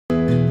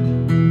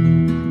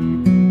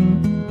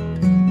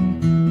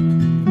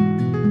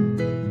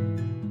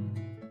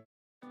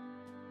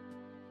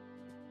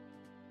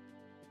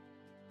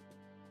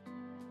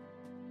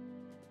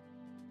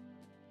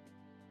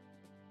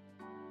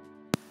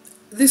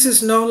This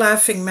is no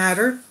laughing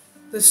matter.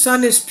 The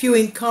sun is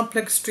spewing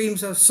complex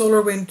streams of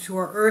solar wind to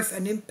our Earth,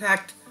 and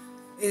impact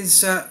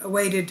is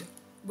awaited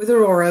with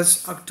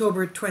auroras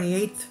October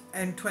 28th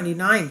and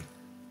 29th,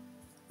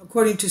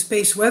 according to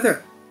space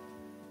weather.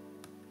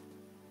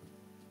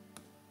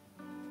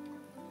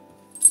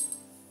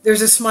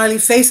 There's a smiley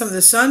face on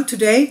the sun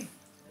today,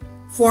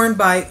 formed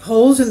by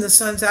holes in the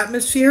sun's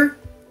atmosphere.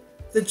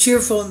 The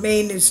cheerful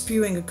main is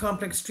spewing a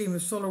complex stream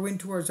of solar wind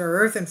towards our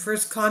Earth, and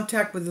first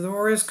contact with the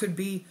auroras could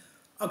be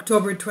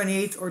October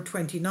 28th or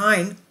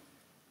 29th.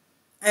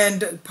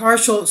 And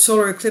partial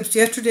solar eclipse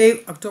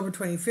yesterday, October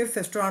 25th.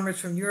 Astronomers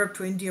from Europe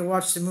to India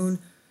watched the moon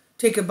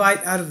take a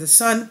bite out of the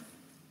sun.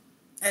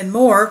 And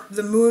more,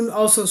 the moon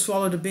also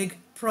swallowed a big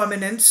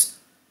prominence.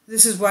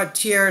 This is what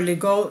Thierry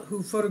Legault,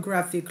 who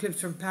photographed the eclipse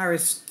from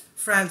Paris,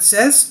 France,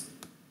 says.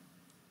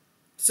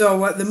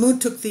 So the moon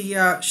took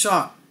the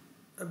shot,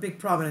 a big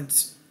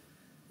prominence.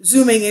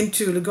 Zooming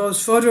into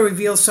Legault's photo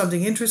reveals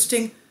something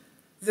interesting.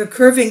 The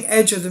curving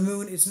edge of the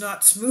moon is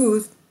not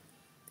smooth.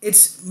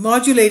 It's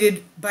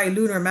modulated by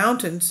lunar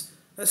mountains.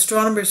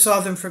 Astronomers saw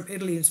them from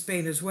Italy and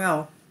Spain as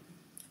well.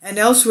 And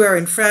elsewhere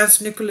in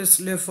France, Nicolas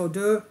Le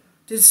Faudeux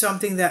did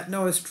something that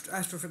no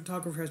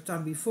astrophotographer has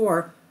done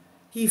before.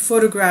 He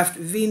photographed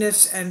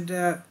Venus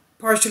and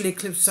partially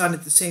eclipsed sun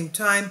at the same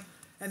time,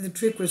 and the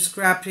trick was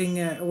scraping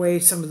away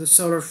some of the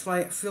solar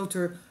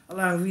filter,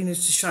 allowing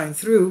Venus to shine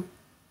through.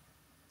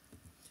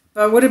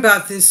 But what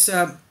about this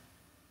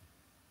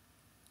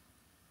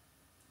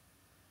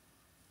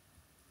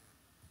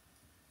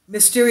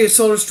mysterious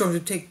solar storm to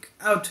take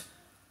out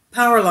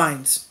power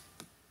lines?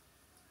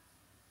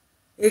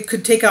 It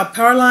could take out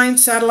power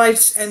lines,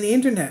 satellites, and the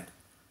internet.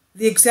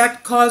 The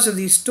exact cause of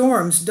these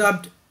storms,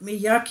 dubbed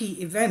Miyake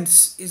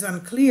events, is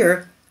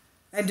unclear,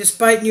 and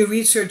despite new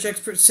research,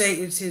 experts say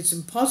it is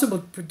impossible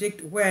to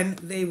predict when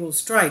they will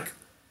strike.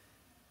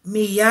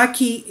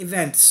 Miyake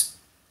events.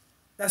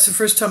 That's the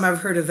first time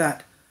I've heard of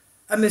that.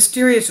 A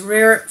mysterious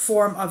rare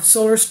form of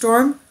solar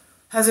storm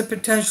has a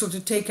potential to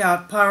take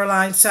out power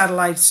lines,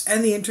 satellites,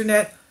 and the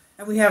internet,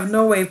 and we have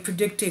no way of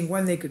predicting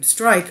when they could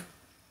strike.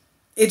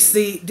 It's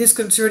the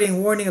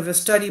disconcerting warning of a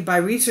study by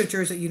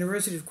researchers at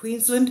University of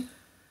Queensland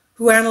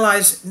who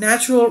analyzed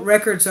natural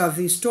records of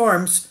these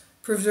storms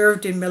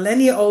preserved in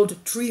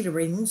millennia-old tree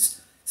rings.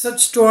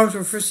 Such storms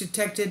were first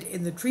detected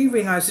in the tree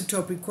ring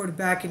isotope recorded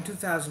back in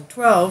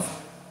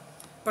 2012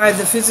 by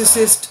the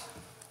physicist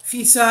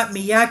Fisa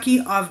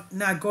Miyake of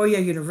Nagoya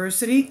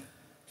University.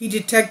 He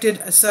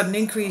detected a sudden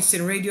increase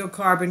in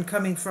radiocarbon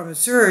coming from a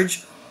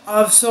surge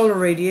of solar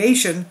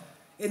radiation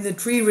in the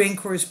tree ring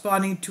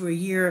corresponding to a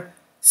year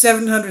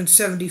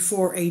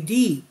 774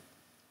 AD.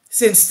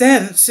 Since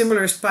then,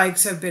 similar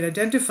spikes have been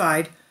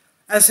identified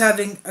as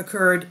having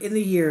occurred in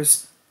the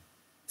years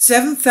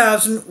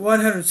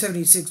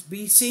 7176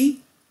 BC,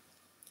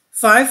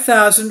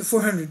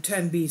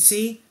 5410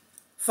 BC,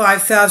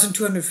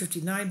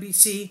 5259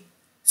 BC,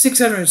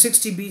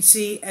 660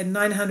 BC, and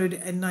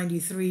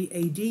 993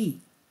 AD.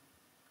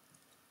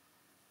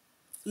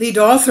 Lead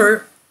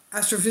author,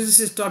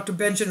 astrophysicist Dr.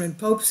 Benjamin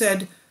Pope,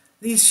 said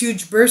these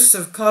huge bursts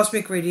of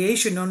cosmic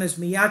radiation, known as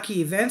Miyake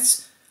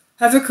events,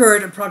 have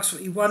occurred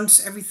approximately once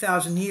every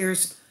 1,000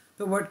 years,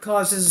 but what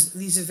causes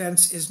these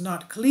events is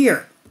not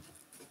clear.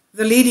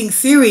 The leading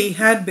theory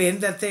had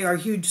been that they are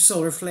huge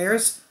solar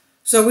flares,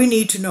 so we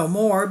need to know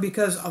more,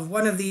 because of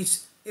one of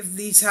these, if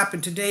these happen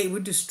today, it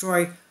would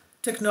destroy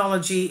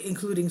technology,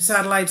 including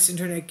satellites,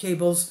 internet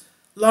cables,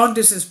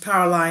 long-distance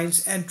power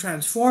lines, and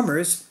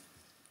transformers.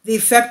 The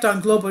effect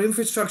on global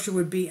infrastructure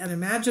would be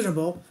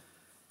unimaginable.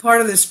 Part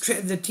of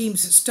the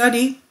team's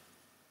study,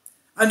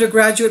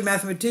 undergraduate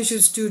mathematician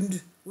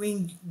student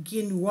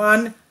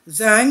Wenjinwan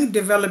Zhang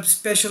developed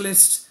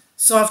specialist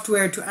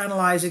software to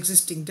analyze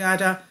existing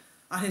data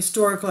on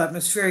historical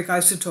atmospheric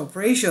isotope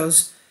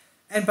ratios,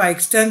 and by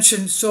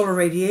extension solar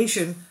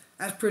radiation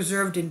as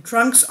preserved in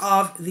trunks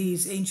of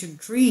these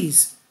ancient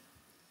trees.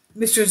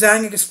 Mr.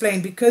 Zhang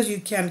explained, because you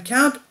can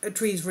count a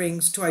tree's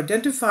rings to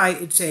identify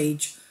its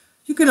age,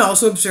 you can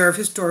also observe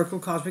historical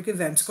cosmic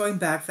events going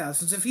back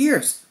thousands of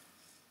years.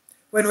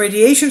 When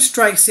radiation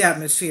strikes the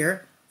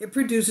atmosphere, it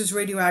produces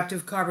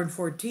radioactive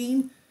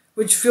carbon-14,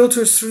 which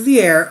filters through the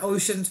air,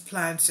 oceans,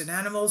 plants, and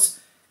animals,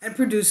 and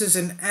produces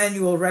an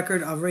annual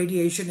record of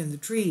radiation in the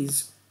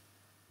trees.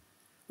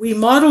 We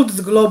modeled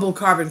the global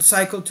carbon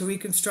cycle to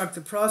reconstruct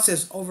the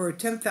process over a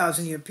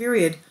 10,000-year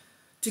period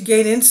to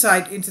gain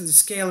insight into the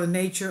scale and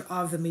nature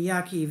of the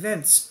Miyake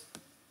events.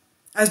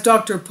 As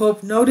Dr.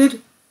 Pope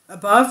noted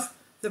above,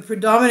 the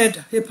predominant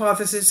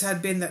hypothesis had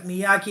been that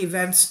Miyake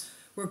events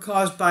were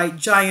caused by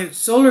giant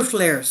solar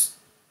flares.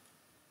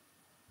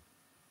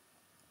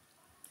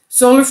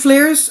 Solar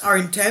flares are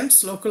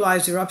intense,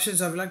 localized eruptions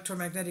of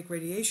electromagnetic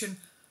radiation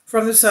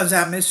from the sun's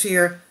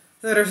atmosphere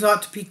that are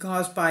thought to be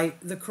caused by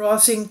the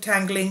crossing,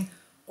 tangling,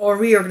 or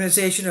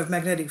reorganization of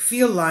magnetic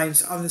field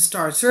lines on the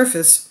star's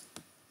surface.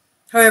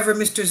 However,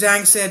 Mr.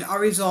 Zhang said our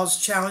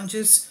results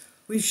challenges.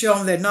 We've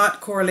shown they're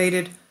not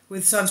correlated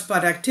with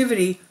sunspot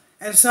activity,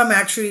 and some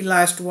actually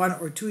last 1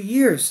 or 2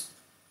 years.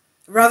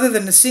 rather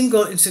than a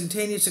single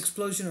instantaneous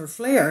explosion or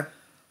flare,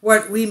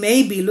 what we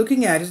may be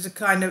looking at is a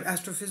kind of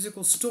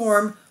astrophysical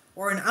storm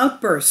or an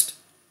outburst.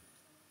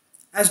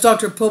 As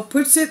Dr. Pope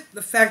puts it,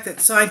 the fact that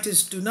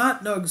scientists do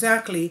not know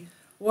exactly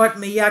what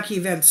Miyake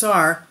events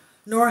are,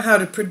 nor how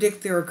to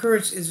predict their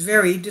occurrence, is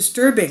very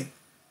disturbing.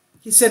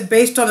 He said,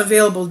 based on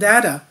available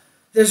data,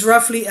 there's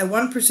roughly a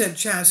 1%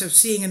 chance of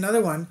seeing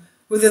another one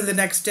within the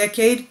next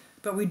decade,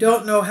 but we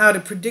don't know how to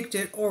predict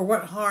it or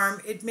what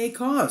harm it may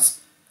cause.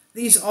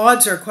 These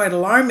odds are quite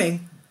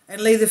alarming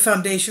and lay the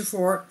foundation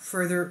for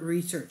further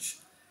research.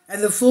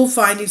 And the full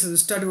findings of the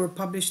study were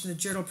published in the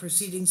journal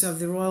Proceedings of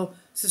the Royal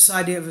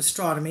Society of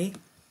Astronomy.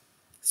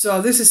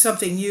 So this is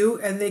something new,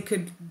 and they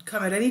could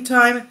come at any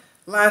time,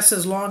 last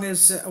as long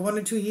as 1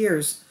 or 2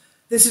 years.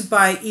 This is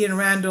by Ian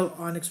Randall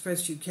on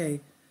Express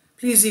UK.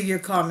 Please leave your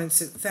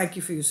comments. Thank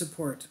you for your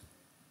support.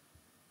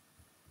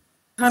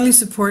 Kindly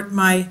support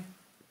my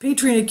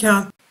Patreon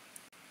account.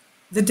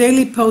 The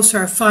daily posts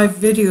are 5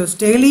 videos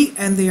daily,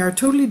 and they are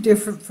totally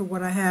different from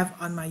what I have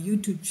on my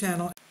YouTube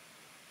channel.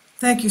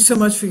 Thank you so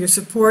much for your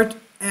support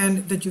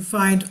and that you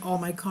find all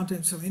my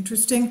content so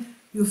interesting.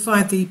 You'll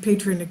find the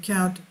Patreon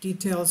account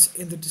details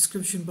in the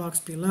description box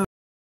below.